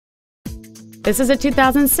This is a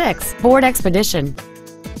 2006 Ford Expedition.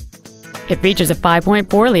 It features a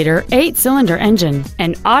 5.4-liter 8-cylinder engine,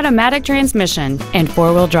 an automatic transmission, and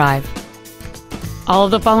 4-wheel drive. All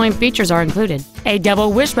of the following features are included: a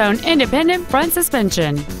double wishbone independent front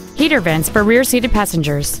suspension, heater vents for rear-seated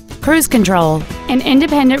passengers, cruise control, an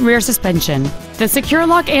independent rear suspension, the Secure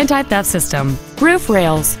Lock anti-theft system, roof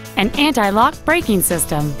rails, an anti-lock braking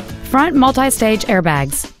system, front multi-stage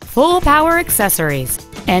airbags, full power accessories,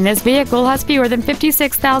 and this vehicle has fewer than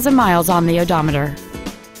 56,000 miles on the odometer.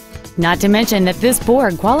 Not to mention that this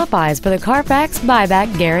Ford qualifies for the Carfax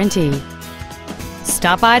buyback guarantee.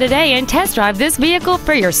 Stop by today and test drive this vehicle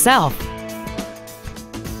for yourself.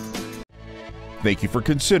 Thank you for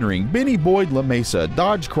considering Benny Boyd La Mesa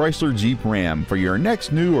Dodge Chrysler Jeep Ram for your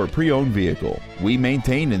next new or pre-owned vehicle. We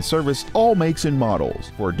maintain and service all makes and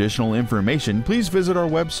models. For additional information, please visit our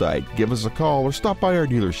website, give us a call, or stop by our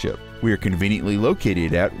dealership. We are conveniently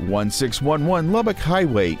located at 1611 Lubbock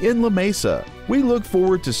Highway in La Mesa. We look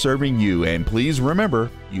forward to serving you, and please remember,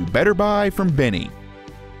 you better buy from Benny.